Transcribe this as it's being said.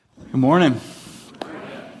Good morning.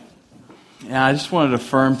 Yeah, I just wanted to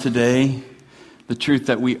affirm today the truth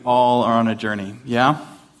that we all are on a journey. Yeah?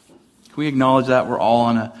 Can we acknowledge that we're all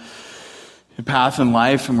on a path in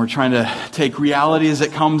life and we're trying to take reality as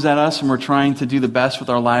it comes at us and we're trying to do the best with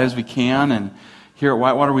our lives we can. And here at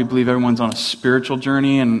Whitewater, we believe everyone's on a spiritual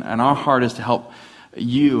journey, and our heart is to help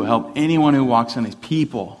anyone who walks in these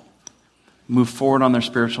people move forward on their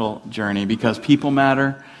spiritual journey, because people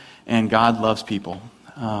matter and God loves people.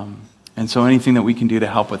 And so anything that we can do to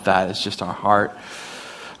help with that is just our heart.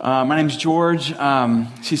 My name's George.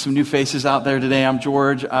 See some new faces out there today. I'm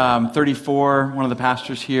George. 34, one of the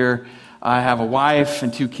pastors here. I have a wife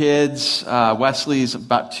and 2 kids. Wesley's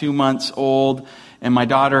about 2 months old, and my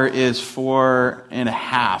daughter is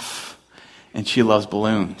 4.5, and she loves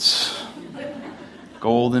balloons.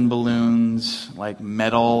 Golden balloons, like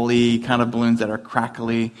metal-y kind of balloons that are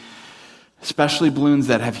crackly. Especially balloons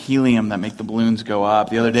that have helium that make the balloons go up.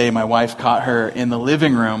 The other day, my wife caught her in the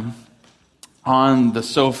living room on the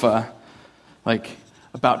sofa, like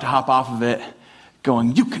about to hop off of it,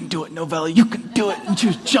 going, "You can do it, Novella, you can do it." And she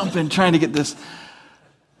was jumping, trying to get this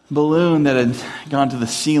balloon that had gone to the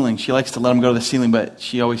ceiling. She likes to let them go to the ceiling, but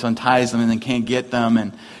she always unties them and then can't get them.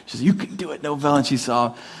 And she says, "You can do it, Novella." And she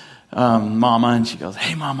saw Mama, and she goes,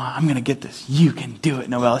 "Hey, Mama, I'm going to get this. You can do it,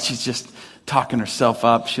 Novella." She's just talking herself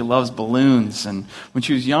up. She loves balloons. And when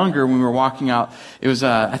she was younger, when we were walking out, it was,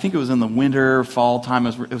 I think it was in the winter, fall time,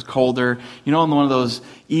 it was colder. You know, in one of those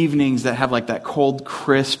evenings that have like that cold,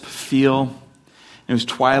 crisp feel. It was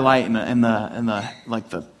twilight, and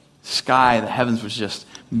the sky, the heavens was just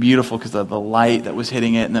beautiful because of the light that was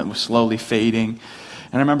hitting it, and it was slowly fading.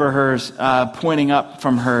 And I remember her pointing up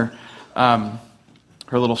from her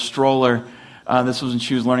little stroller. This was when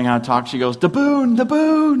she was learning how to talk. She goes, "Da boon, da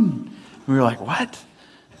boon." We were like, "What?"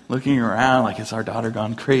 Looking around like, is our daughter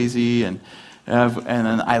gone crazy? And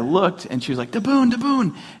then I looked, and she was like, "Da boon, da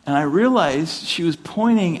boon." And I realized she was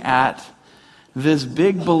pointing at this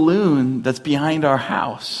big balloon that's behind our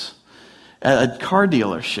house at a car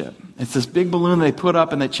dealership. It's this big balloon they put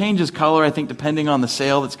up, and it changes color, I think, depending on the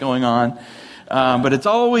sale that's going on. But it's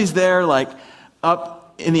always there, like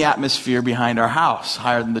up in the atmosphere behind our house,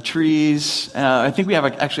 higher than the trees. I think we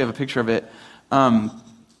actually have a picture of it.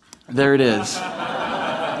 There it is.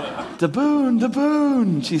 "Da boon, da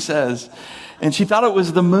boon," she says. And she thought it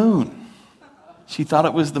was the moon. She thought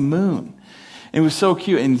it was the moon. It was so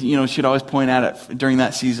cute. And, she'd always point at it during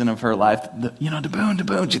that season of her life. "Da boon, da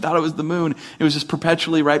boon." She thought it was the moon. It was just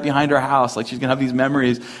perpetually right behind her house. Like she's going to have these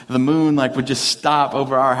memories. The moon would just stop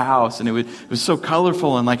over our house. And it was so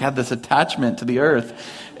colorful and had this attachment to the earth.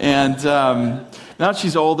 And now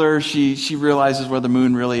she's older. She realizes where the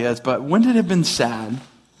moon really is. But wouldn't it have been sad?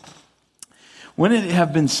 Wouldn't it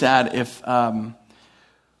have been sad if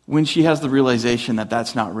when she has the realization that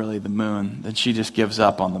that's not really the moon, that she just gives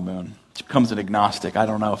up on the moon? She becomes an agnostic. I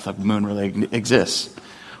don't know if the moon really exists.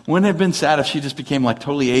 Wouldn't it have been sad if she just became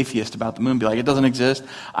totally atheist about the moon? Be like, "It doesn't exist.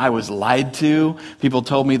 I was lied to. People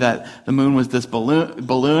told me that the moon was this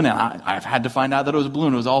balloon, and I've had to find out that it was a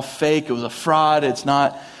balloon. It was all fake. It was a fraud. It's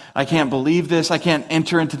not. I can't believe this. I can't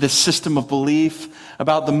enter into this system of belief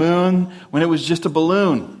about the moon when it was just a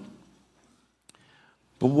balloon."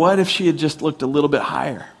 But what if she had just looked a little bit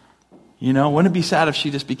higher? Wouldn't it be sad if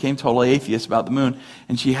she just became totally atheist about the moon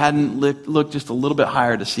and she hadn't looked just a little bit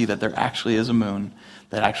higher to see that there actually is a moon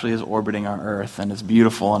that actually is orbiting our earth and is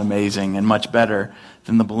beautiful and amazing and much better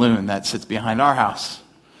than the balloon that sits behind our house?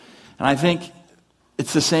 And I think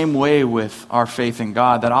it's the same way with our faith in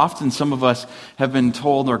God, that often some of us have been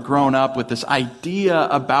told or grown up with this idea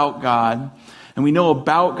about God, and we know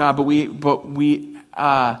about God, but we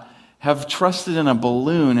have trusted in a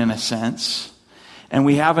balloon in a sense, and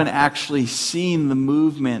we haven't actually seen the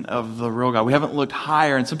movement of the real God. We haven't looked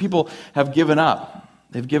higher, and some people have given up.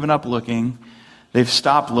 They've given up looking. They've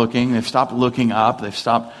stopped looking. They've stopped looking up. They've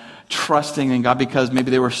stopped trusting in God because maybe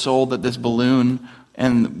they were sold that this balloon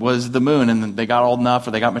was the moon, and then they got old enough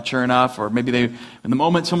or they got mature enough, or maybe in the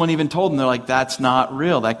moment someone even told them, they're like, "That's not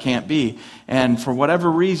real. That can't be." And for whatever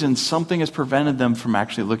reason, something has prevented them from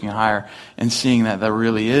actually looking higher and seeing that there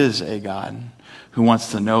really is a God who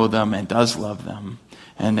wants to know them and does love them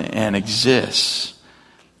and exists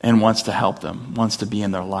and wants to help them, wants to be in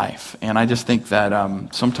their life. And I just think that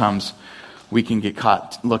sometimes we can get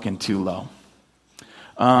caught looking too low.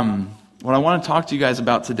 What I want to talk to you guys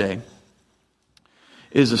about today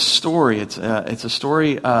is a story. It's a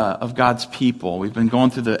story of God's people. We've been going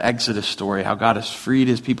through the Exodus story, how God has freed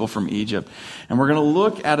his people from Egypt. And we're going to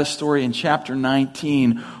look at a story in chapter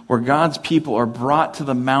 19 where God's people are brought to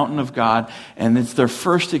the mountain of God, and it's their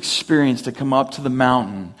first experience to come up to the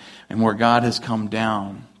mountain and where God has come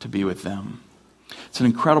down to be with them. It's an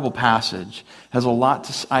incredible passage. It has a lot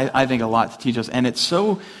to, I think, a lot to teach us. And it's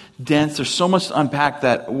so dense. There's so much to unpack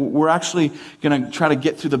that we're actually going to try to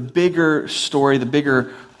get through the bigger story, the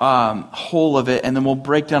bigger whole of it, and then we'll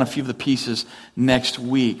break down a few of the pieces next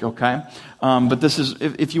week, okay? But this is,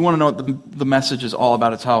 if you want to know what the message is all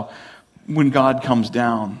about, it's how when God comes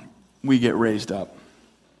down, we get raised up.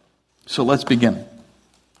 So let's begin.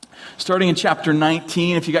 Starting in chapter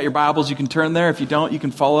 19, if you got your Bibles, you can turn there. If you don't, you can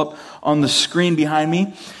follow up on the screen behind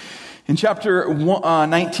me. In chapter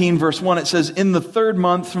 19, verse 1, it says, "In the 3rd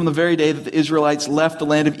month from the very day that the Israelites left the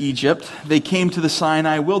land of Egypt, they came to the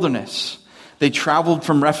Sinai wilderness. They traveled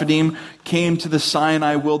from Rephidim, came to the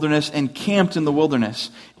Sinai wilderness, and camped in the wilderness.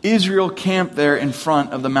 Israel camped there in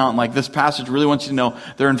front of the mountain." Like this passage really wants you to know,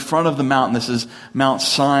 they're in front of the mountain. This is Mount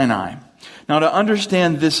Sinai. Now, to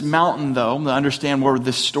understand this mountain, though, to understand where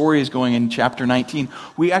this story is going in chapter 19,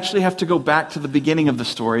 we actually have to go back to the beginning of the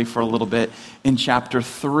story for a little bit in chapter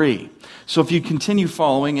 3. So if you continue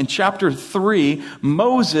following, in chapter 3,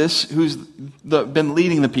 Moses, who's been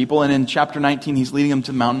leading the people, and in chapter 19, he's leading them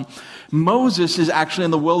to the mountain. Moses is actually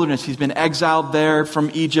in the wilderness. He's been exiled there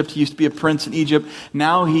from Egypt. He used to be a prince in Egypt.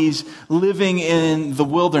 Now he's living in the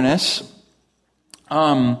wilderness,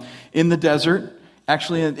 in the desert.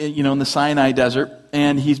 Actually, in the Sinai desert,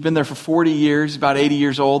 and he's been there for 40 years, about 80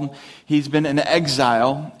 years old. He's been in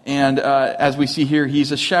exile, and as we see here,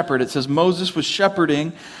 he's a shepherd. It says Moses was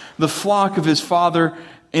shepherding the flock of his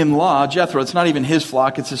father-in-law, Jethro. It's not even his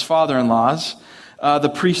flock, it's his father-in-law's,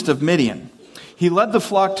 the priest of Midian. He led the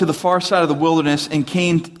flock to the far side of the wilderness and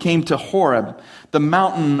came to Horeb, the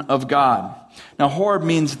mountain of God. Now, Horeb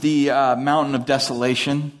means the mountain of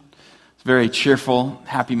desolation. It's a very cheerful,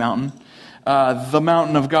 happy mountain. The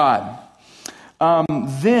mountain of God.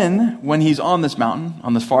 Then, when he's on this mountain,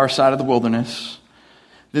 on the far side of the wilderness,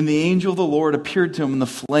 then the angel of the Lord appeared to him in the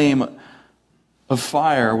flame of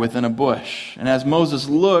fire within a bush. And as Moses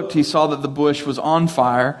looked, he saw that the bush was on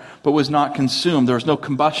fire, but was not consumed. There was no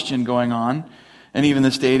combustion going on. And even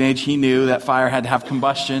this day and age, he knew that fire had to have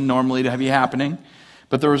combustion normally to be happening.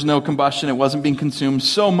 But there was no combustion. It wasn't being consumed.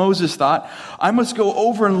 So Moses thought, I must go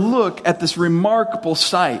over and look at this remarkable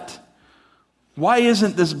sight. Why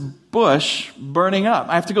isn't this bush burning up?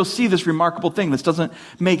 I have to go see this remarkable thing. This doesn't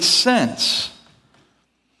make sense.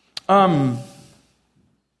 Often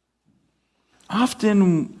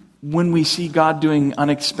when we see God doing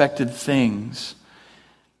unexpected things,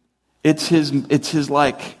 it's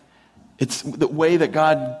the way that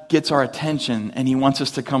God gets our attention, and he wants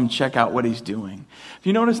us to come check out what he's doing. Have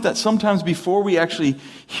you noticed that sometimes before we actually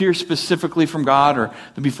hear specifically from God, or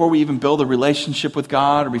before we even build a relationship with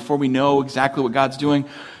God, or before we know exactly what God's doing,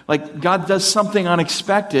 like God does something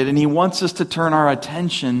unexpected, and he wants us to turn our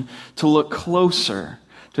attention to look closer,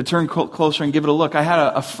 to turn closer and give it a look. I had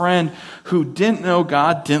a friend who didn't know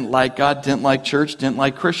God, didn't like church, didn't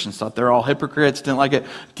like Christians, thought they're all hypocrites, didn't like it.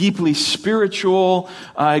 Deeply spiritual,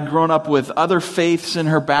 had grown up with other faiths in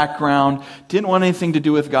her background, didn't want anything to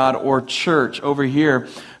do with God or church over here.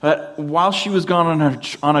 But while she was gone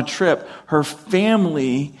on a trip, her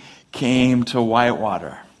family came to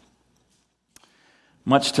Whitewater,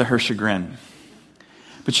 much to her chagrin.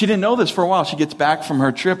 But she didn't know this for a while. She gets back from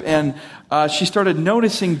her trip, and she started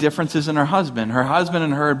noticing differences in her husband. Her husband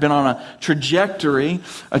and her had been on a trajectory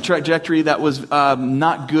that was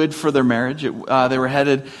not good for their marriage. They were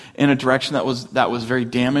headed in a direction that was very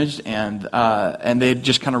damaged, and they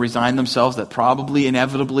just kind of resigned themselves that probably,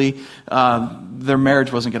 inevitably, their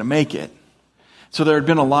marriage wasn't going to make it. So there had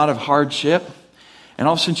been a lot of hardship. And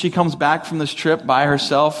all of a sudden she comes back from this trip by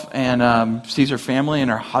herself and sees her family, and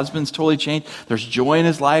her husband's totally changed. There's joy in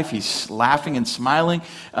his life. He's laughing and smiling,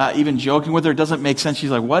 even joking with her. It doesn't make sense. She's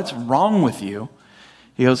like, "What's wrong with you?"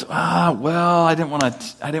 He goes, "Well, I didn't want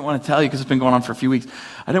to tell you because it's been going on for a few weeks.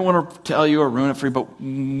 I didn't want to tell you or ruin it for you, but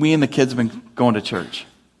me and the kids have been going to church."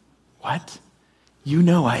 "What? You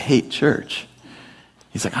know I hate church."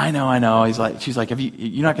 He's like, I know. She's like,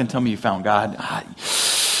 you're not going to tell me you found God?"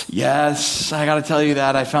 "Yes, I got to tell you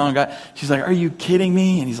that I found God." She's like, "Are you kidding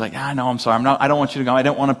me?" And he's like, "No, I'm sorry. I don't want you to go. I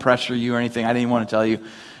don't want to pressure you or anything. I didn't even want to tell you."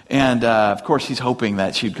 And of course, he's hoping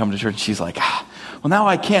that she'd come to church. She's like, "Well, now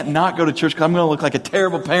I can't not go to church because I'm going to look like a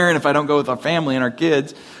terrible parent if I don't go with our family and our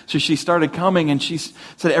kids." So she started coming, and she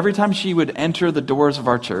said every time she would enter the doors of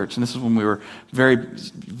our church, and this is when we were very,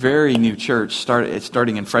 very new church,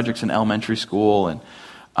 starting in Frederickson Elementary School, and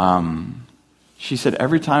she said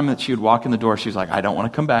every time that she would walk in the door, she was like, "I don't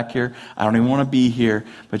want to come back here. I don't even want to be here."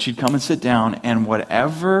 But she'd come and sit down, and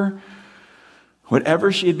whatever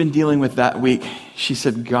whatever she had been dealing with that week, she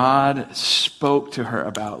said God spoke to her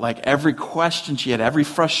about. Like every question she had, every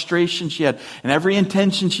frustration she had, and every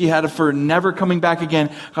intention she had for never coming back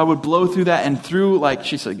again, God would blow through that, and through, like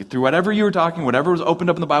she said, through whatever you were talking, whatever was opened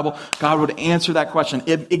up in the Bible, God would answer that question.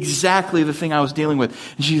 Exactly the thing I was dealing with.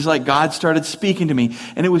 And she's like, God started speaking to me.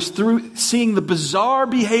 And it was through seeing the bizarre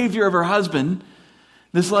behavior of her husband,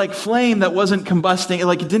 this like flame that wasn't combusting,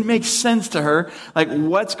 like it didn't make sense to her, like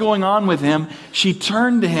what's going on with him. She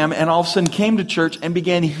turned to him and all of a sudden came to church and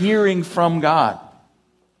began hearing from God.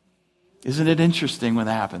 Isn't it interesting when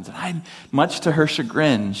that happens? And much to her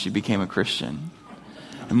chagrin, she became a Christian.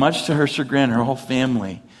 And much to her chagrin, her whole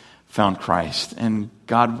family found Christ. And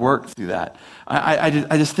God worked through that.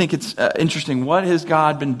 I just think it's interesting. What has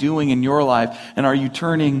God been doing in your life? And are you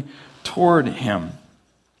turning toward him?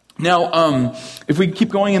 Now, if we keep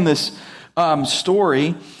going in this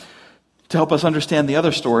story to help us understand the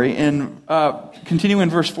other story, and continuing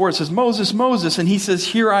in verse 4, it says, Moses, Moses, and he says,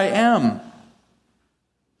 here I am.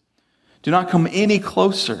 Do not come any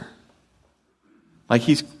closer. Like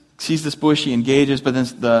he sees this bush, he engages, but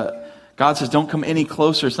then God says, don't come any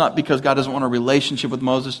closer. It's not because God doesn't want a relationship with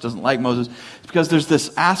Moses, doesn't like Moses. It's because there's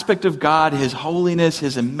this aspect of God, his holiness,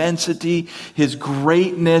 his immensity, his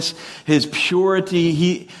greatness, his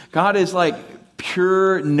purity. God is like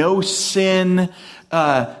pure, no sin,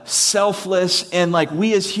 selfless, and like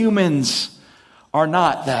we as humans are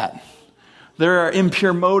not that. There are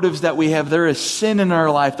impure motives that we have. There is sin in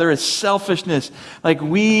our life. There is selfishness. Like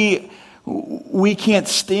we can't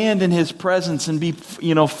stand in his presence and be,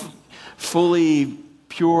 fully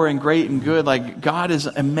pure and great and good. Like God is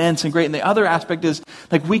immense and great. And the other aspect is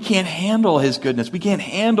like we can't handle his goodness. We can't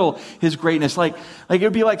handle his greatness. Like it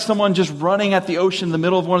would be like someone just running at the ocean in the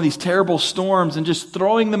middle of one of these terrible storms and just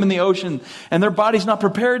throwing them in the ocean, and their body's not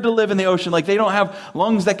prepared to live in the ocean. Like they don't have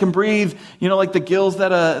lungs that can breathe, like the gills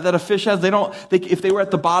that a fish has. If they were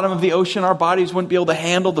at the bottom of the ocean, our bodies wouldn't be able to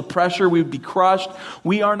handle the pressure. We would be crushed.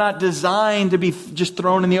 We are not designed to be just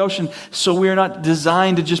thrown in the ocean. So we are not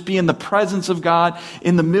designed to just be in the presence of God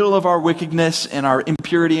in the middle of our wickedness and our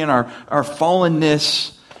impurity and our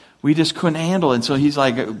fallenness. We just couldn't handle it. And so he's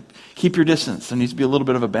like, keep your distance. There needs to be a little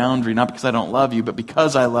bit of a boundary, not because I don't love you, but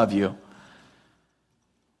because I love you.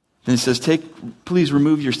 Then he says, please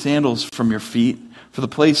remove your sandals from your feet, for the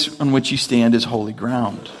place on which you stand is holy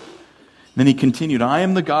ground. Then he continued, I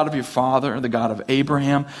am the God of your father, the God of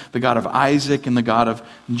Abraham, the God of Isaac, and the God of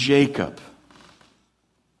Jacob.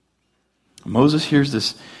 Moses hears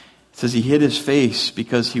this. It says he hid his face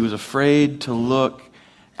because he was afraid to look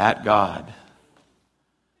at God.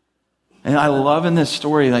 And I love in this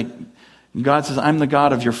story, like God says, I'm the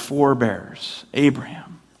God of your forebears,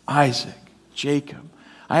 Abraham, Isaac, Jacob.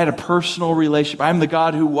 I had a personal relationship. I'm the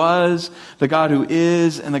God who was, the God who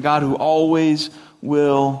is, and the God who always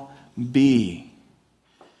will be.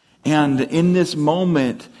 And in this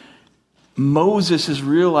moment, Moses is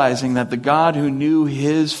realizing that the God who knew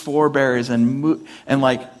his forebears and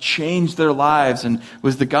like changed their lives and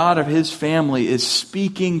was the God of his family is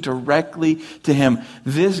speaking directly to him.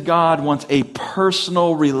 This God wants a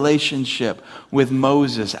personal relationship with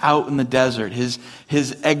Moses out in the desert, his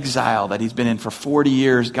exile that he's been in for 40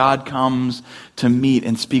 years. God comes to meet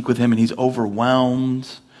and speak with him, and he's overwhelmed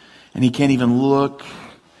and he can't even look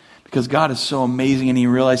because God is so amazing, and he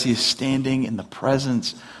realizes he's standing in the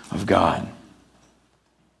presence of God.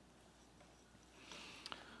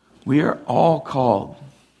 We are all called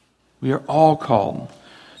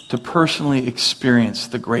to personally experience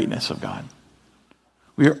the greatness of God.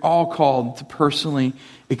 We are all called to personally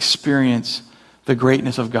experience the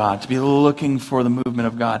greatness of God, to be looking for the movement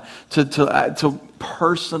of God, to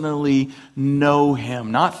personally know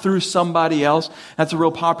him, not through somebody else. That's a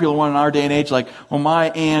real popular one in our day and age, like, well,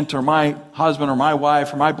 my aunt or my husband or my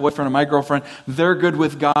wife or my boyfriend or my girlfriend, they're good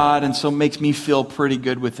with God, and so it makes me feel pretty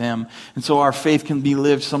good with him. And so our faith can be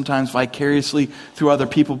lived sometimes vicariously through other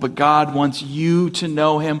people, but God wants you to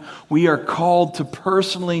know him. We are called to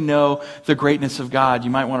personally know the greatness of God.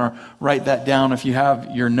 You might want to write that down if you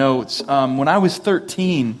have your notes. When I was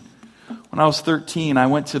 13, I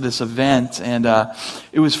went to this event, and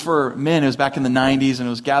it was for men. It was back in the 90s, and it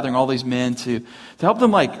was gathering all these men to help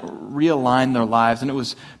them like realign their lives. And it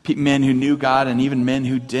was men who knew God and even men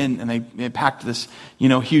who didn't. And they packed this,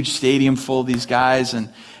 huge stadium full of these guys.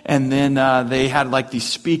 And then they had like these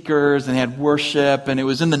speakers, and they had worship, and it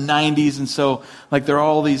was in the 90s. And so like there are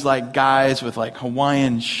all these like guys with like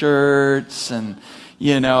Hawaiian shirts and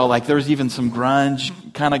Like there was even some grunge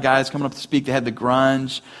kind of guys coming up to speak. They had the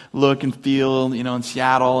grunge look and feel, in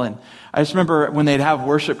Seattle. And I just remember when they'd have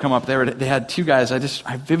worship come up, they had two guys. This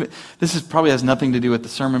probably has nothing to do with the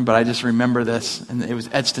sermon, but I just remember this, and it was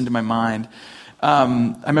etched into my mind. I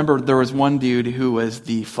remember there was one dude who was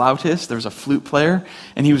the flautist. There was a flute player,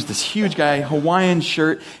 and he was this huge guy, Hawaiian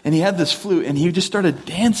shirt, and he had this flute, and he just started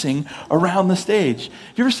dancing around the stage.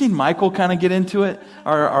 Have you ever seen Michael kind of get into it?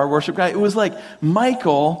 Our worship guy? It was like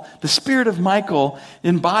Michael, the spirit of Michael,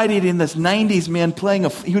 embodied in this 90s man playing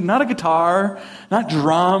not a guitar, not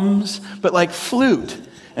drums, but like flute.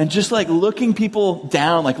 And just like looking people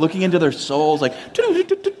down, like looking into their souls, like,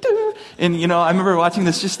 and I remember watching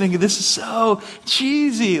this just thinking, this is so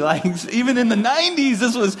cheesy. Like, even in the 90s,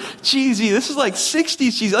 this was cheesy. This is like 60s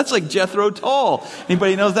cheesy. That's like Jethro Tull.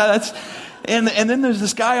 Anybody knows that? And then there's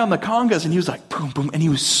this guy on the congas, and he was like, boom, boom, and he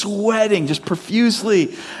was sweating just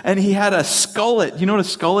profusely. And he had a skullet. You know what a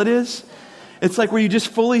skullet is? It's like where you just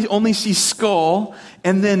fully only see skull,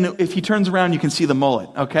 and then if he turns around, you can see the mullet,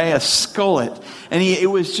 okay? A skullet. And it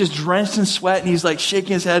was just drenched in sweat, and he's like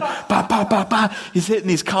shaking his head, ba, ba, ba, ba. He's hitting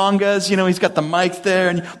these congas, he's got the mics there,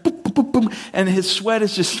 and boom, boom, boom, boom. And his sweat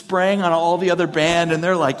is just spraying on all the other band, and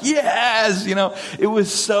they're like, yes! It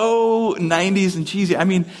was so 90s and cheesy. I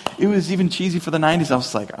mean, it was even cheesy for the 90s. I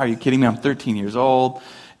was like, are you kidding me? I'm 13 years old.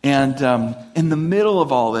 And in the middle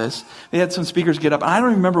of all this, they had some speakers get up. I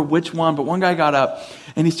don't remember which one, but one guy got up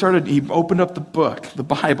and he opened up the book, the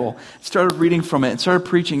Bible, started reading from it and started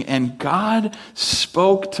preaching. And God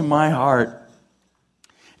spoke to my heart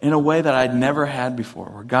in a way that I'd never had before.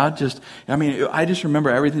 Where God I just remember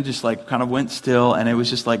everything just like kind of went still, and it was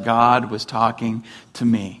just like God was talking to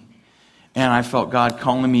me. And I felt God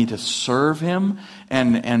calling me to serve Him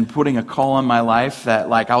and putting a call on my life that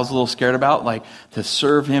like I was a little scared about, like to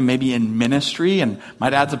serve Him maybe in ministry. And my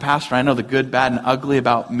dad's a pastor. I know the good, bad, and ugly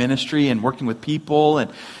about ministry and working with people.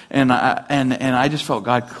 And I just felt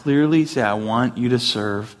God clearly say, I want you to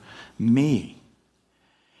serve me.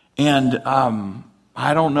 And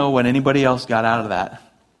I don't know what anybody else got out of that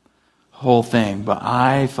whole thing, but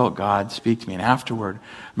I felt God speak to me. And afterward,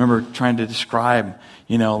 I remember trying to describe,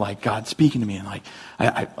 like God speaking to me, and like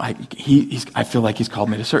I feel like He's called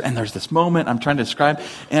me to serve. And there's this moment I'm trying to describe,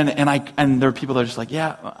 and there are people that are just like,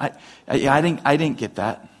 I didn't get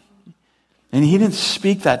that. And He didn't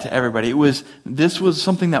speak that to everybody. This was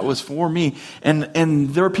something that was for me, and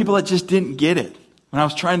there were people that just didn't get it. When I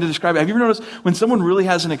was trying to describe it, have you ever noticed when someone really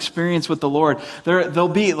has an experience with the Lord, there'll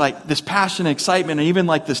be like this passion and excitement, and even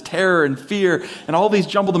like this terror and fear and all these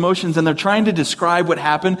jumbled emotions, and they're trying to describe what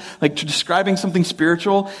happened, like describing something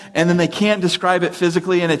spiritual, and then they can't describe it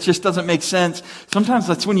physically, and it just doesn't make sense. Sometimes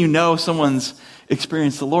that's when you know someone's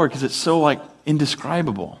experienced the Lord, because it's so like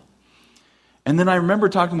indescribable. And then I remember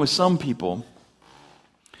talking with some people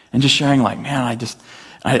and just sharing like, man, I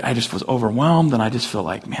just was overwhelmed, and I just feel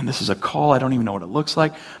like, man, this is a call. I don't even know what it looks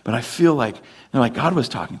like, but I feel like, they're like, God was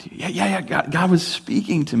talking to you. Yeah, God was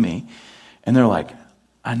speaking to me. And they're like,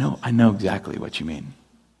 I know exactly what you mean.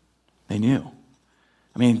 They knew.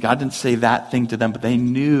 I mean, God didn't say that thing to them, but they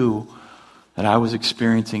knew that I was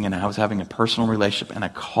experiencing and I was having a personal relationship and a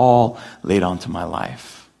call laid onto my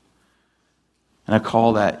life. And a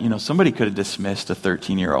call that, somebody could have dismissed a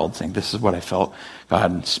 13-year-old saying, this is what I felt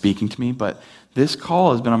God speaking to me, but this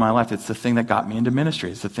call has been on my life. It's the thing that got me into ministry.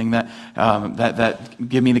 It's the thing that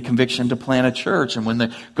gave me the conviction to plant a church. And when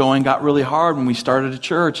the going got really hard, when we started a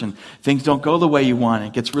church and things don't go the way you want,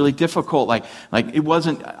 it gets really difficult. Like I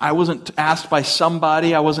wasn't asked by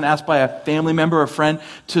somebody. I wasn't asked by a family member or a friend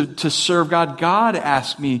to serve God. God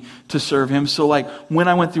asked me to serve Him. So like when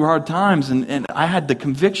I went through hard times and I had the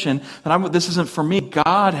conviction that this isn't for me,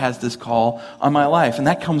 God has this call on my life. And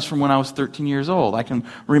that comes from when I was 13 years old. I can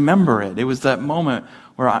remember it. It was that moment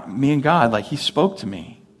where me and God, like He spoke to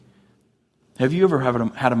me. Have you ever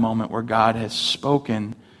had a moment where God has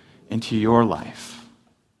spoken into your life?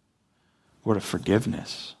 Word of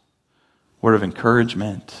forgiveness, word of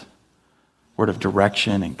encouragement, word of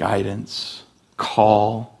direction and guidance,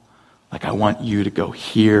 call, like I want you to go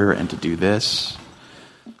here and to do this.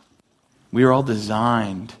 We are all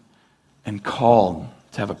designed and called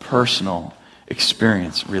to have a personal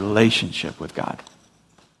experience, relationship with God.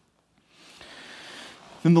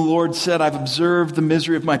 Then the Lord said, I've observed the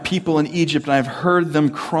misery of my people in Egypt, and I've heard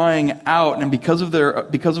them crying out. And because of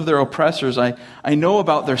their oppressors, I know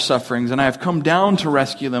about their sufferings, and I have come down to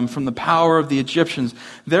rescue them from the power of the Egyptians.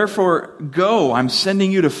 Therefore, go, I'm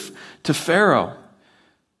sending you to Pharaoh,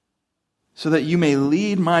 so that you may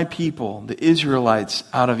lead my people, the Israelites,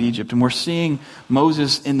 out of Egypt. And we're seeing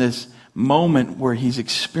Moses in this moment where he's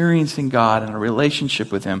experiencing God and a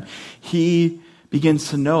relationship with Him. He begins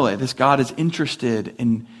to know that this God is interested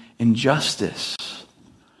in justice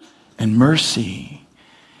and mercy.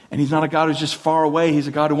 And he's not a God who's just far away. He's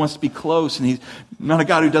a God who wants to be close. And he's not a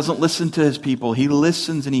God who doesn't listen to his people. He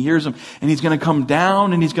listens and he hears them. And he's going to come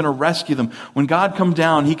down and he's going to rescue them. When God comes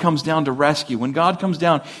down, he comes down to rescue. When God comes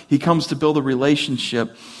down, he comes to build a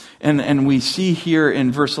relationship. And we see here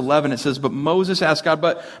in verse 11, it says, but Moses asked God,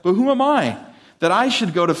 but who am I that I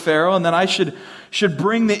should go to Pharaoh and that I should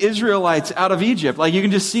bring the Israelites out of Egypt? Like, you can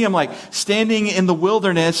just see him like standing in the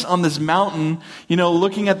wilderness on this mountain,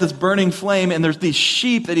 looking at this burning flame, and there's these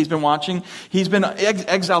sheep that he's been watching. He's been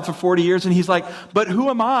exiled for 40 years, and he's like, but who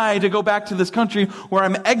am I to go back to this country where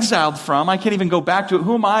I'm exiled from? I can't even go back to it.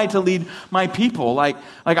 Who am I to lead my people? Like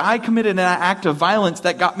I committed an act of violence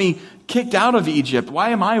that got me kicked out of Egypt. Why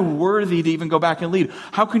am I worthy to even go back and lead?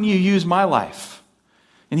 How can you use my life?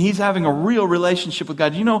 And he's having a real relationship with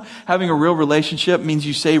God. Having a real relationship means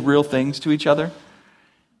you say real things to each other.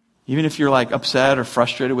 Even if you're like upset or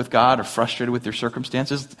frustrated with God or frustrated with your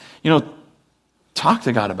circumstances, talk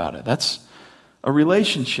to God about it. That's a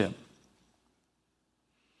relationship.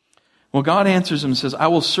 Well, God answers him and says, I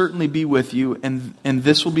will certainly be with you, and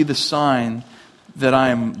this will be the sign that I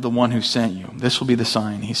am the one who sent you. This will be the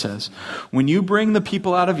sign, he says. When you bring the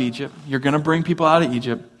people out of Egypt, you're going to bring people out of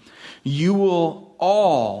Egypt, you will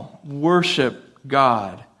all worship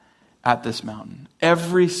God at this mountain.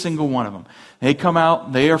 Every single one of them. They come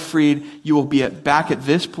out, they are freed. You will be back at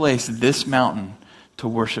this place, this mountain, to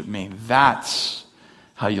worship me. That's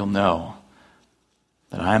how you'll know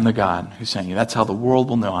that I am the God who sent you. That's how the world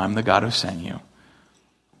will know I'm the God who sent you.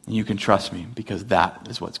 And you can trust me, because that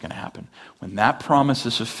is what's going to happen. When that promise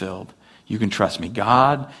is fulfilled, you can trust me.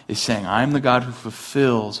 God is saying, I am the God who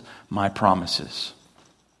fulfills my promises.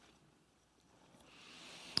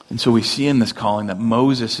 And so we see in this calling that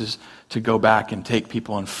Moses is to go back and take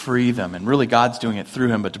people and free them. And really God's doing it through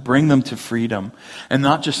him, but to bring them to freedom. And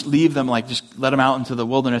not just leave them, like just let them out into the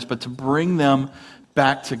wilderness, but to bring them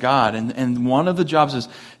back to God. And one of the jobs is,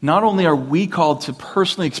 not only are we called to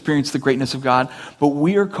personally experience the greatness of God, but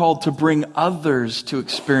we are called to bring others to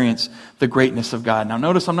experience the greatness of God. Now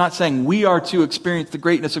notice, I'm not saying we are to experience the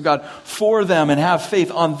greatness of God for them and have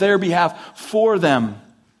faith on their behalf for them.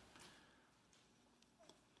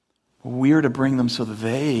 We are to bring them so that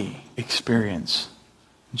they experience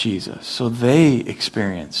Jesus, so they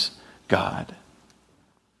experience God,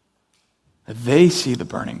 that they see the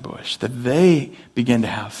burning bush, that they begin to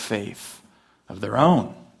have faith of their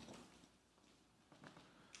own.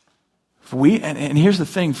 And here's the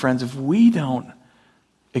thing, friends, if we don't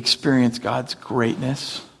experience God's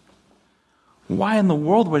greatness, why in the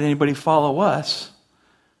world would anybody follow us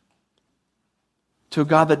to a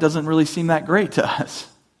God that doesn't really seem that great to us?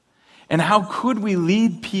 And how could we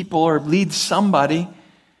lead people or lead somebody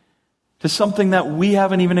to something that we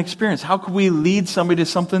haven't even experienced? How could we lead somebody to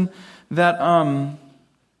something that,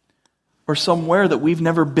 or somewhere that we've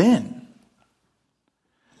never been?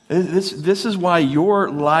 This is why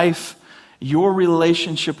your life, your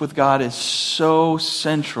relationship with God is so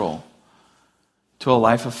central to a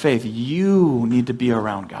life of faith. You need to be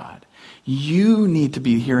around God. You need to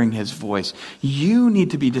be hearing his voice. You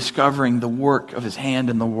need to be discovering the work of his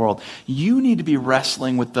hand in the world. You need to be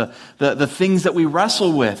wrestling with the things that we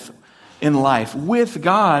wrestle with in life, with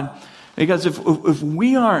God. Because if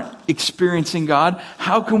we aren't experiencing God,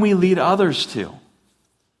 how can we lead others to?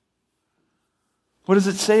 What does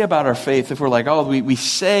it say about our faith if we're like, we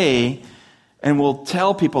say and we'll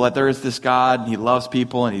tell people that there is this God and he loves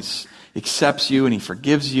people and he accepts you and he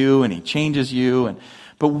forgives you and he changes you,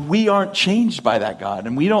 but we aren't changed by that God,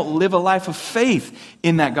 and we don't live a life of faith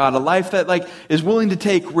in that God, a life that is willing to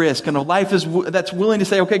take risk, and a life that's willing to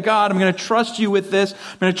say, okay, God, I'm going to trust you with this.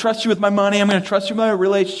 I'm going to trust you with my money. I'm going to trust you with my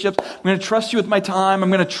relationships. I'm going to trust you with my time.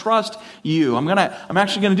 I'm going to trust you. I'm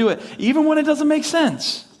actually going to do it, even when it doesn't make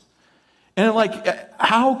sense. And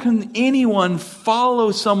how can anyone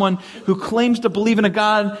follow someone who claims to believe in a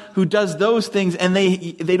God who does those things and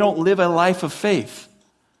they don't live a life of faith?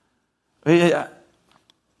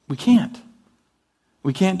 We can't.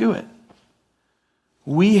 We can't do it.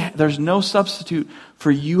 There's no substitute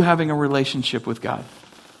for you having a relationship with God.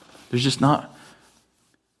 There's just not.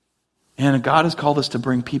 And God has called us to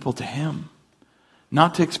bring people to him.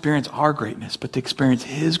 Not to experience our greatness, but to experience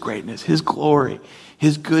his greatness, his glory,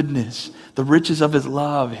 his goodness, the riches of his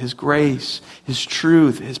love, his grace, his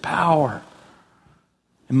truth, his power.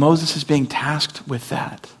 And Moses is being tasked with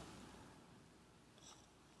that.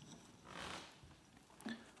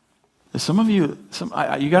 Some of you,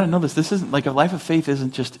 you got to know this. This isn't a life of faith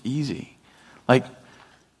isn't just easy. We're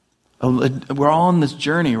all on this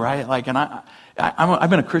journey, right? And I've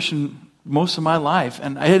been a Christian most of my life,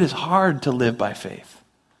 and it is hard to live by faith.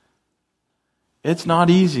 It's not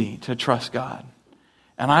easy to trust God.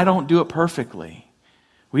 And I don't do it perfectly.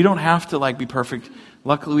 We don't have to be perfect.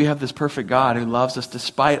 Luckily, we have this perfect God who loves us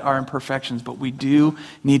despite our imperfections, but we do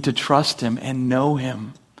need to trust Him and know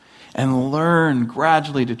Him and learn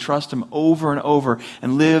gradually to trust Him over and over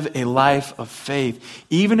and live a life of faith.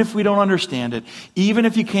 Even if we don't understand it, even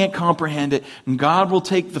if you can't comprehend it, God will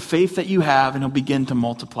take the faith that you have and He'll begin to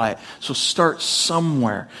multiply it. So start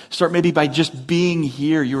somewhere. Start maybe by just being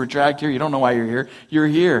here. You were dragged here. You don't know why you're here. You're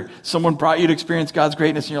here. Someone brought you to experience God's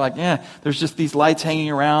greatness and you're like, there's just these lights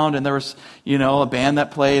hanging around and there was, a band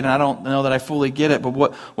that played and I don't know that I fully get it. But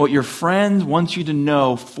what your friend wants you to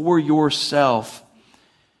know for yourself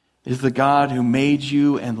is the God who made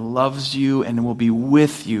you and loves you and will be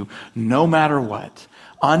with you no matter what,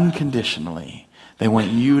 unconditionally. They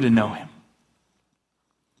want you to know Him.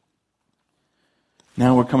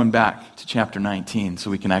 Now we're coming back to chapter 19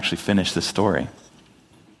 so we can actually finish this story.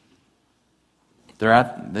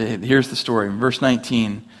 Here's the story. In verse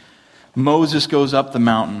 19, Moses goes up the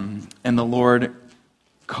mountain and the Lord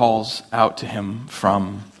calls out to him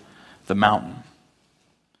from the mountain.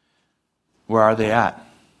 Where are they at?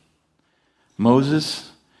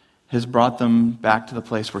 Moses has brought them back to the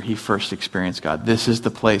place where he first experienced God. This is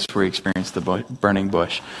the place where he experienced the burning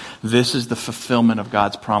bush. This is the fulfillment of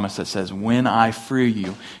God's promise that says, when I free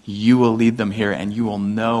you, you will lead them here and you will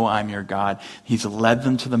know I'm your God. He's led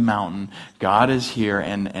them to the mountain. God is here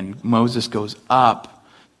and Moses goes up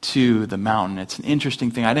to the mountain. It's an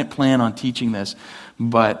interesting thing. I didn't plan on teaching this,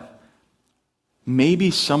 but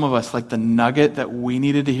maybe some of us, the nugget that we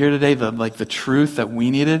needed to hear today, the truth that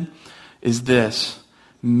we needed, is this.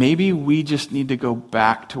 Maybe we just need to go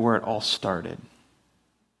back to where it all started.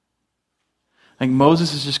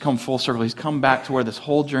 Moses has just come full circle. He's come back to where this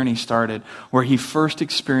whole journey started, where he first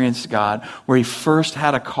experienced God, where he first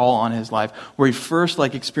had a call on his life, where he first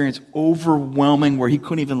experienced overwhelming, where he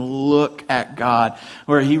couldn't even look at God,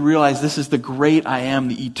 where he realized this is the great I am,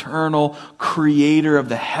 the eternal creator of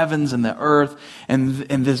the heavens and the earth, and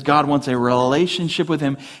this God wants a relationship with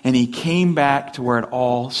him, and he came back to where it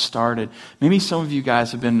all started. Maybe some of you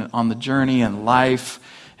guys have been on the journey and life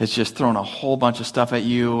has just thrown a whole bunch of stuff at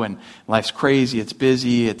you, and life's crazy, it's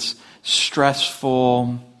busy, it's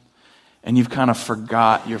stressful, and you've kind of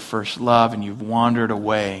forgot your first love and you've wandered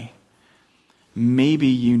away. Maybe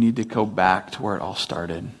you need to go back to where it all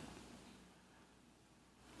started.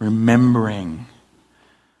 Remembering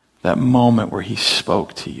that moment where He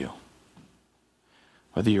spoke to you.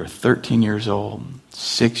 Whether you're 13 years old,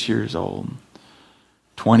 6 years old,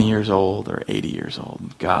 20 years old, or 80 years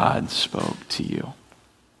old, God spoke to you.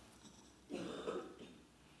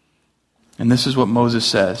 And this is what Moses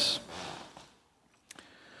says.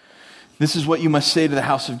 This is what you must say to the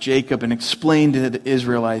house of Jacob and explain to the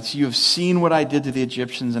Israelites. You have seen what I did to the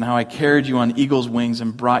Egyptians and how I carried you on eagle's wings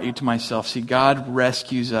and brought you to myself. See, God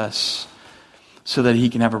rescues us so that He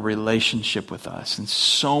can have a relationship with us. And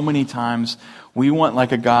so many times we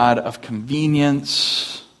want a God of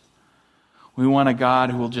convenience. We want a God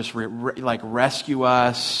who will just rescue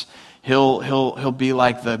us. He'll be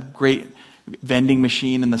like the great vending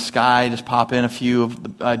machine in the sky, just pop in a few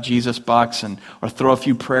of the Jesus bucks or throw a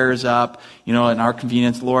few prayers up, in our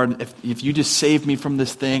convenience. Lord, if you just save me from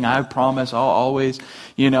this thing, I promise I'll always,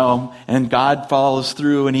 and God follows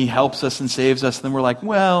through and He helps us and saves us. And then we're like,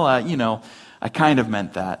 well, I kind of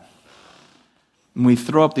meant that. And we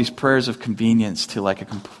throw up these prayers of convenience to a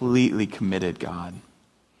completely committed God,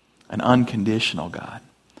 an unconditional God.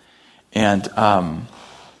 And,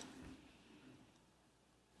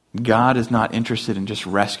 God is not interested in just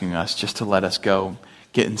rescuing us just to let us go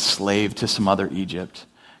get enslaved to some other Egypt.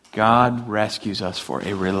 God rescues us for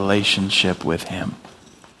a relationship with Him.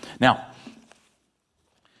 Now,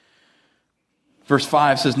 verse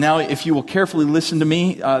 5 says, now if you will carefully listen to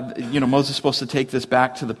me, Moses is supposed to take this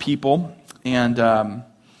back to the people and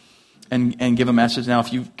give a message. Now,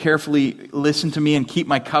 if you carefully listen to me and keep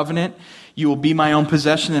my covenant, you will be my own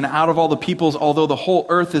possession, and out of all the peoples, although the whole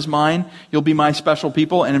earth is mine, you'll be my special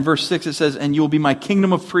people. And in verse 6 it says, and you will be my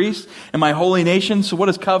kingdom of priests and my holy nation. So what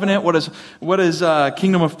is covenant? What does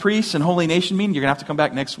kingdom of priests and holy nation mean? You're going to have to come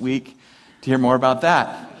back next week to hear more about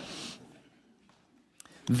that.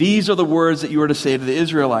 These are the words that you are to say to the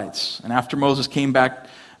Israelites. And after Moses came back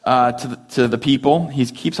to the people. He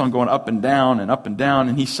keeps on going up and down and up and down.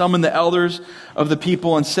 And he summoned the elders of the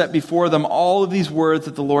people and set before them all of these words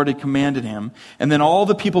that the Lord had commanded him. And then all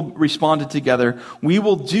the people responded together, "We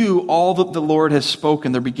will do all that the Lord has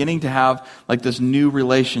spoken." They're beginning to have like this new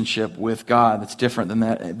relationship with God that's different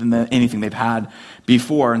than anything they've had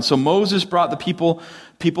before. And so Moses brought the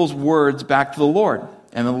people's words back to the Lord.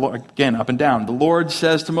 And the Lord, again, up and down. The Lord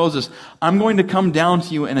says to Moses, "I'm going to come down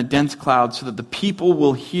to you in a dense cloud so that the people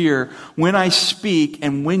will hear when I speak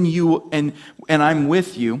and when you and I'm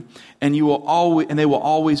with you, and they will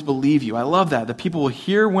always believe you." I love that. The people will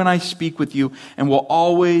hear when I speak with you and will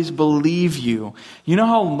always believe you. You know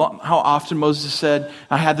how often Moses said,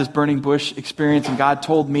 "I had this burning bush experience and God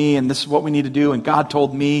told me and this is what we need to do, and God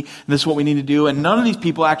told me and this is what we need to do." And none of these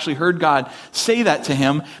people actually heard God say that to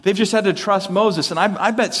him. They've just had to trust Moses. And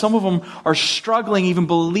I bet some of them are struggling even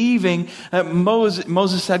believing that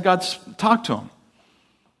Moses had God talk to him.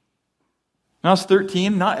 When I was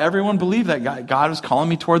 13, not everyone believed that God was calling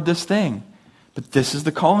me toward this thing. But this is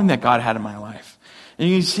the calling that God had in my life. And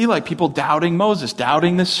you see like people doubting Moses,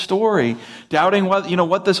 doubting this story, doubting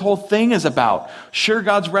what this whole thing is about. Sure,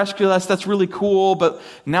 God's rescued us, that's really cool, but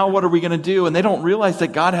now what are we going to do? And they don't realize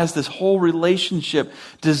that God has this whole relationship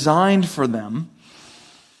designed for them.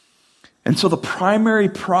 And so the primary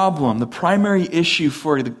problem, the primary issue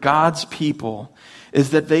for God's people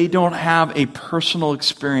is that they don't have a personal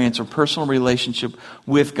experience or personal relationship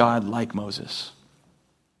with God like Moses.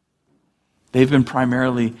 They've been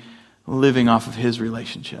primarily living off of his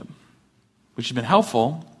relationship, which has been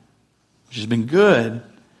helpful, which has been good,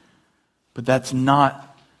 but that's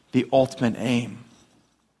not the ultimate aim.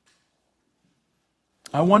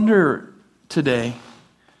 I wonder today,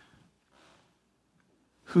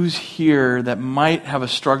 who's here that might have a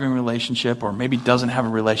struggling relationship or maybe doesn't have a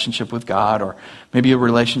relationship with God, or maybe a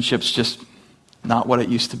relationship's just not what it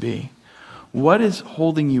used to be. What is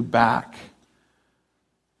holding you back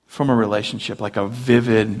from a relationship, like a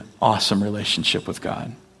vivid, awesome relationship with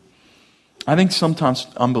God? I think sometimes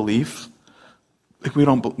unbelief. Like we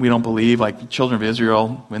don't believe, like the children of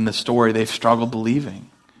Israel in the story, they've struggled believing.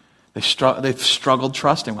 They've struggled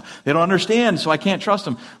trusting. They don't understand, so I can't trust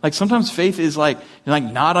them. Like sometimes faith is like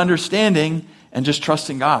not understanding and just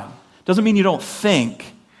trusting God. Doesn't mean you don't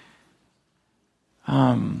think.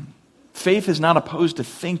 Faith is not opposed to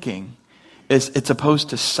thinking. It's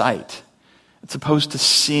opposed to sight. It's opposed to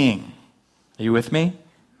seeing. Are you with me?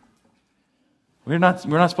 We're not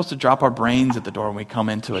supposed to drop our brains at the door when we come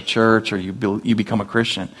into a church or you become a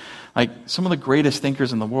Christian. Like some of the greatest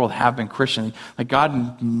thinkers in the world have been Christian. Like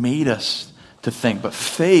God made us to think, but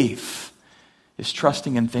faith is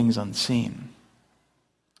trusting in things unseen.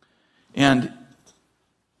 And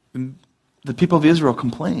the people of Israel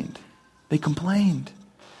complained. They complained.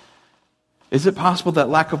 Is it possible that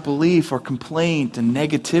lack of belief or complaint and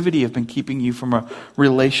negativity have been keeping you from a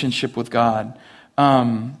relationship with God?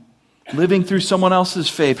 Living through someone else's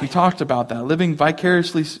faith. We talked about that. Living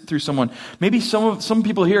vicariously through someone. Maybe some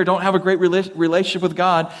people here don't have a great relationship with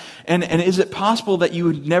God. And is it possible that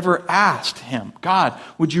you never asked him, "God,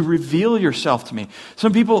 would you reveal yourself to me?"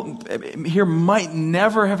 Some people here might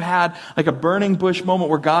never have had like a burning bush moment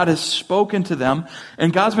where God has spoken to them.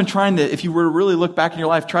 And God's been trying to, if you were to really look back in your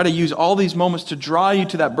life, try to use all these moments to draw you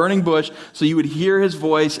to that burning bush so you would hear his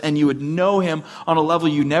voice and you would know him on a level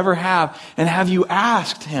you never have. And have you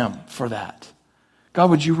asked him for that? God,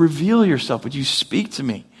 would you reveal yourself? Would you speak to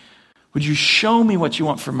me? Would you show me what you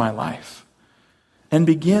want for my life? And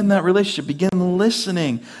begin that relationship. Begin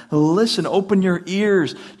listening. Listen. Open your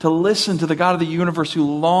ears to listen to the God of the universe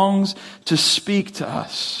who longs to speak to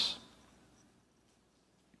us.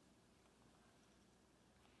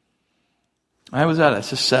 I was at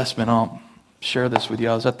this assessment. I'll share this with you.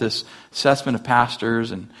 I was at this assessment of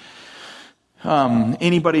pastors, and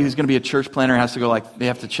anybody who's going to be a church planner has to go, like, they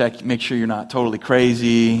have to check, make sure you're not totally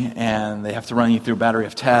crazy, and they have to run you through a battery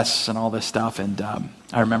of tests and all this stuff. And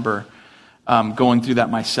I remember going through that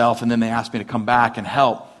myself, and then they asked me to come back and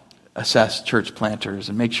help assess church planters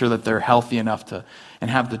and make sure that they're healthy enough to and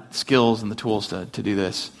have the skills and the tools to do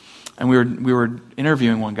this. And we were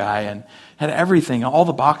interviewing one guy and had everything, all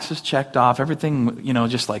the boxes checked off, everything,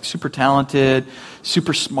 just like super talented,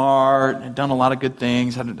 super smart, had done a lot of good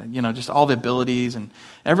things, had, just all the abilities and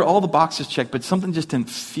all the boxes checked, but something just didn't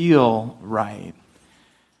feel right.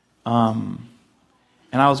 And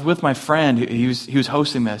I was with my friend, he was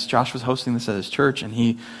hosting this, Josh was hosting this at his church,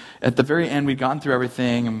 and at the very end, we'd gotten through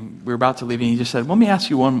everything, and we were about to leave, and he just said, "Let me ask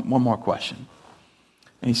you one more question."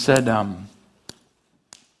 And he said,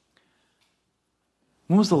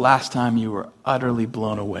 when was the last time you were utterly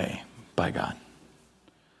blown away by God?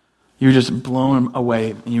 You were just blown away,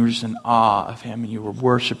 and you were just in awe of him, and you were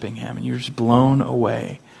worshiping him, and you were just blown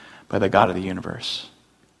away by the God of the universe.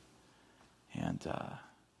 And the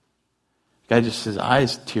guy just, his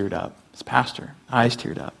eyes teared up. His pastor, eyes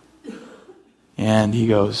teared up. And he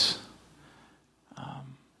goes,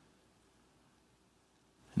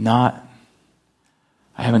 I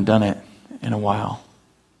haven't done it in a while,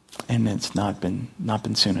 and it's not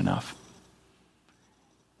been soon enough.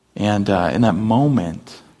 And in that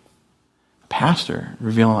moment, pastor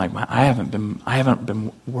revealing, like, I haven't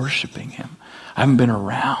been worshiping him. I haven't been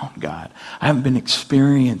around God. I haven't been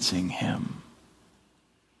experiencing him.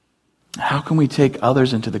 How can we take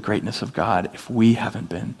others into the greatness of God if we haven't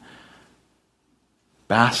been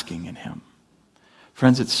basking in him?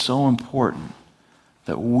 Friends, it's so important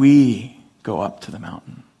that we go up to the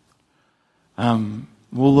mountain.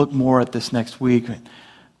 We'll look more at this next week,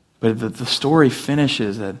 but the story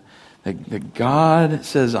finishes that God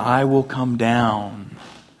says, I will come down.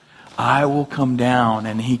 I will come down.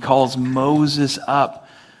 And he calls Moses up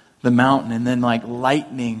the mountain, and then like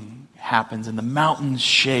lightning happens and the mountains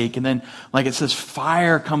shake, and then, like it says,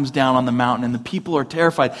 fire comes down on the mountain, and the people are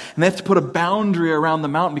terrified, and they have to put a boundary around the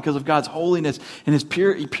mountain because of God's holiness and his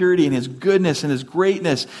purity and his goodness and his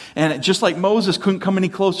greatness. And just like Moses couldn't come any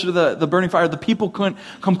closer to the burning fire, the people couldn't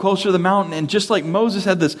come closer to the mountain. And just like Moses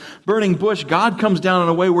had this burning bush, God comes down in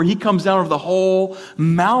a way where he comes down over the whole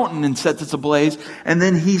mountain and sets it ablaze, and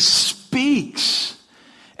then he speaks.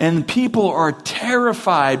 And people are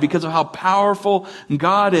terrified because of how powerful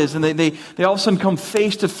God is. And they all of a sudden come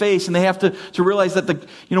face to face, and they have to realize that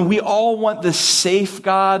we all want this safe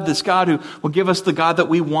God, this God who will give us the God that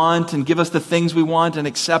we want and give us the things we want and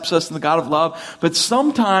accepts us, and the God of love. But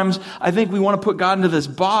sometimes I think we want to put God into this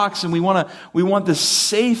box, and we want this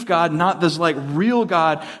safe God, not this like real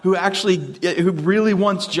God who really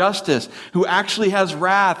wants justice, who actually has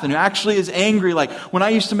wrath, and who actually is angry. Like when I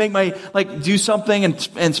used to make do something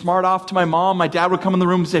and smart off to my mom, my dad would come in the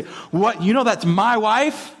room and say, "What? You know that's my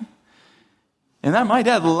wife?" And that my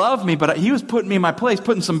dad loved me, but he was putting me in my place,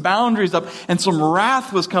 putting some boundaries up, and some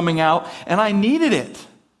wrath was coming out, and I needed it.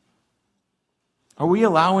 Are we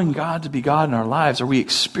allowing God to be God in our lives? Are we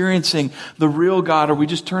experiencing the real God? Or are we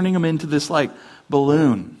just turning him into this like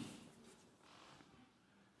balloon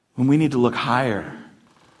when we need to look higher?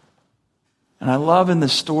 And I love in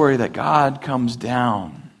this story that God comes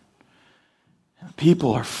down.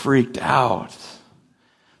 People are freaked out.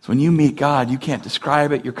 So when you meet God, you can't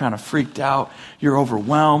describe it. You're kind of freaked out. You're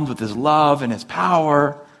overwhelmed with his love and his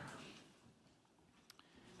power.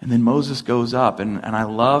 And then Moses goes up. And I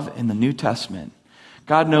love in the New Testament,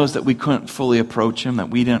 God knows that we couldn't fully approach him, that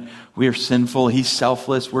we are sinful. He's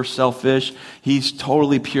selfless. We're selfish. He's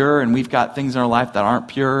totally pure, and we've got things in our life that aren't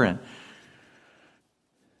pure. And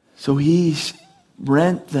so he's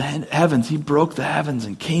rent the heavens. He broke the heavens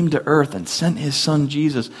and came to earth and sent his son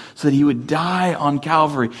Jesus so that he would die on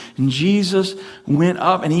Calvary. And Jesus went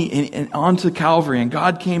up and onto Calvary, and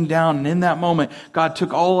God came down, and in that moment God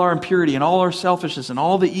took all our impurity and all our selfishness and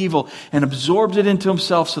all the evil and absorbed it into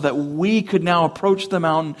himself so that we could now approach the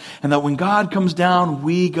mountain, and that when God comes down,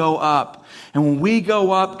 we go up. And when we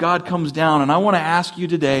go up, God comes down. And I want to ask you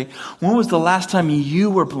today, when was the last time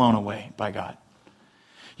you were blown away by God?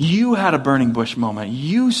 You had a burning bush moment.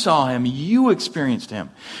 You saw him. You experienced him.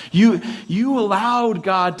 You allowed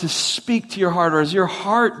God to speak to your heart. Or has your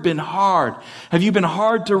heart been hard? Have you been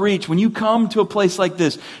hard to reach? When you come to a place like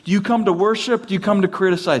this, do you come to worship? Do you come to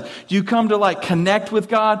criticize? Do you come to connect with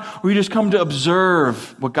God? Or you just come to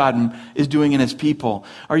observe what God is doing in his people?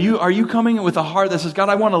 Are you coming with a heart that says, God,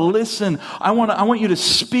 I want to listen. I want you to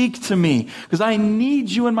speak to me because I need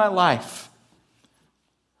you in my life.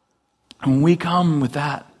 And when we come with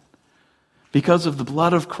that, because of the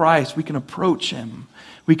blood of Christ, we can approach him.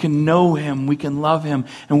 We can know him. We can love him.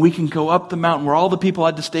 And we can go up the mountain where all the people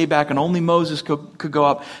had to stay back and only Moses could go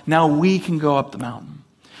up. Now we can go up the mountain.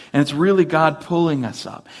 And it's really God pulling us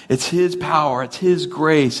up. It's his power. It's his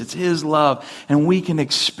grace. It's his love. And we can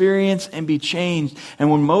experience and be changed.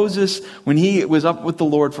 And when he was up with the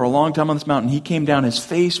Lord for a long time on this mountain, he came down, his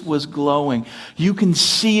face was glowing. You can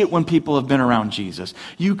see it when people have been around Jesus.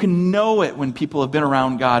 You can know it when people have been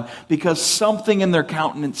around God because something in their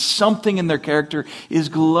countenance, something in their character is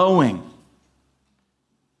glowing.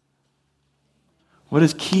 What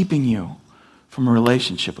is keeping you from a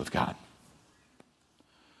relationship with God?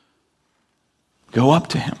 Go up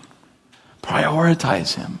to him.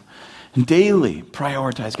 Prioritize him. And daily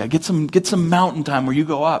prioritize God. Get some mountain time where you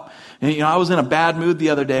go up. And, I was in a bad mood the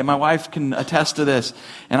other day. My wife can attest to this.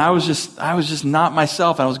 And I was just not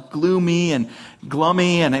myself. I was gloomy and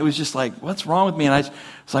glummy, and it was just like, what's wrong with me? And I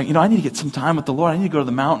was like, I need to get some time with the Lord. I need to go to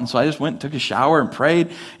the mountain. So I just went and took a shower and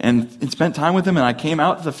prayed and spent time with him. And I came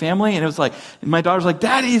out to the family, and it was like, and my daughter's like,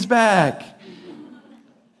 Daddy's back.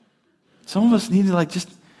 Some of us need to just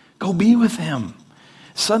go be with him.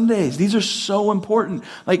 Sundays, these are so important.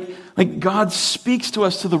 Like God speaks to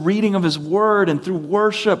us through the reading of his word and through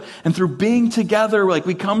worship and through being together. Like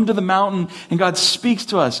we come to the mountain and God speaks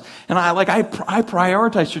to us. And I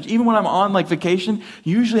prioritize church. Even when I'm on vacation,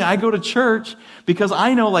 usually I go to church because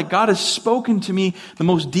I know God has spoken to me the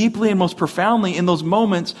most deeply and most profoundly in those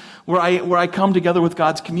moments where I come together with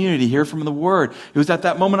God's community, hear from the word. It was at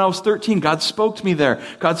that moment I was 13. God spoke to me there.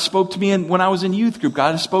 God spoke to me when I was in youth group.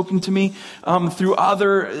 God has spoken to me through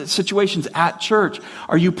other situations at church.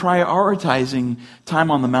 Are you prioritizing time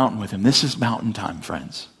on the mountain with him? This is mountain time,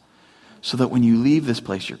 friends. So that when you leave this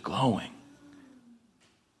place, you're glowing.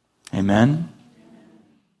 Amen?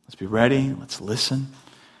 Let's be ready. Let's listen.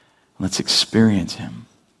 Let's experience him.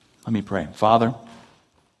 Let me pray. Father,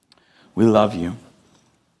 we love you.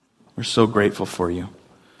 We're so grateful for you.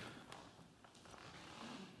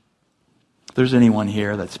 If there's anyone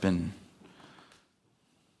here that's been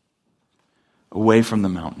away from the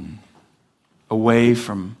mountain, away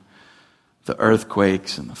from the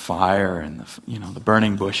earthquakes and the fire and the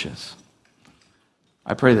burning bushes,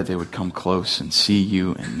 I pray that they would come close and see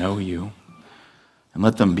you and know you, and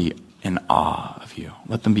let them be in awe of you.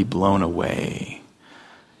 Let them be blown away.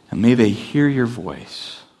 And may they hear your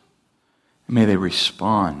voice. And may they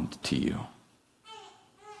respond to you.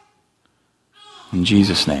 In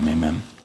Jesus' name, amen.